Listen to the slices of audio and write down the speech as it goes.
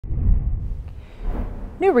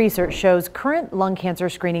New research shows current lung cancer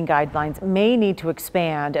screening guidelines may need to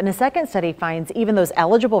expand, and a second study finds even those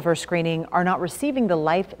eligible for screening are not receiving the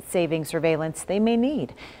life-saving surveillance they may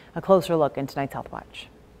need. A closer look in tonight's Health Watch.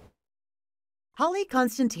 Holly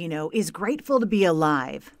Constantino is grateful to be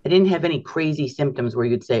alive. I didn't have any crazy symptoms where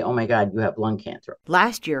you'd say, oh my God, you have lung cancer.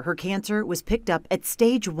 Last year, her cancer was picked up at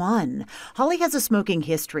stage 1. Holly has a smoking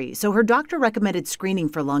history, so her doctor recommended screening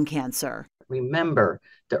for lung cancer. Remember,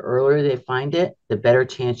 the earlier they find it, the better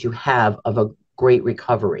chance you have of a great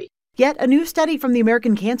recovery. Yet a new study from the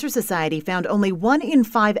American Cancer Society found only 1 in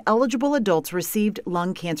 5 eligible adults received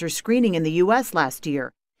lung cancer screening in the U.S. last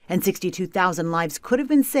year. And 62,000 lives could have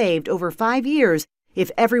been saved over 5 years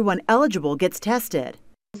if everyone eligible gets tested.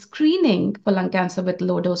 Screening for lung cancer with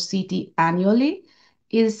low-dose CT annually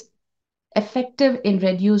is effective in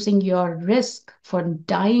reducing your risk for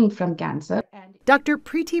dying from cancer. Dr.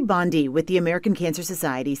 Preeti Bondi with the American Cancer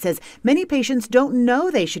Society says many patients don't know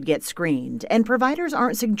they should get screened, and providers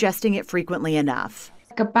aren't suggesting it frequently enough.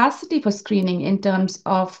 Capacity for screening in terms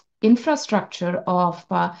of infrastructure of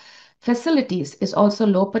facilities is also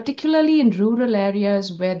low, particularly in rural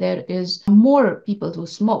areas where there is more people who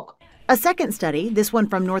smoke. A second study, this one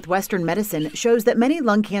from Northwestern Medicine, shows that many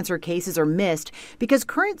lung cancer cases are missed because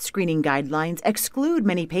current screening guidelines exclude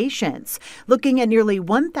many patients. Looking at nearly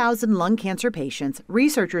 1,000 lung cancer patients,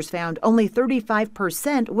 researchers found only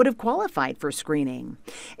 35% would have qualified for screening.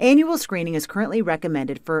 Annual screening is currently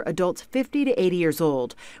recommended for adults 50 to 80 years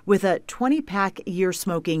old with a 20-pack year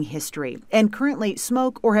smoking history and currently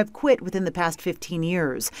smoke or have quit within the past 15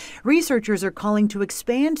 years. Researchers are calling to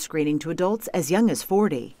expand screening to adults as young as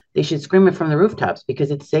 40. They should scream it from the rooftops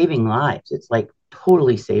because it's saving lives. It's like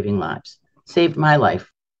totally saving lives. Saved my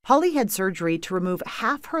life. Holly had surgery to remove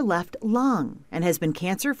half her left lung and has been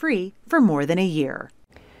cancer-free for more than a year.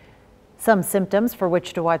 Some symptoms for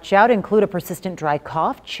which to watch out include a persistent dry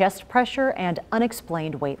cough, chest pressure, and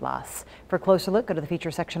unexplained weight loss. For a closer look, go to the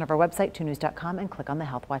feature section of our website, 2news.com, and click on the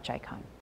Health Watch icon.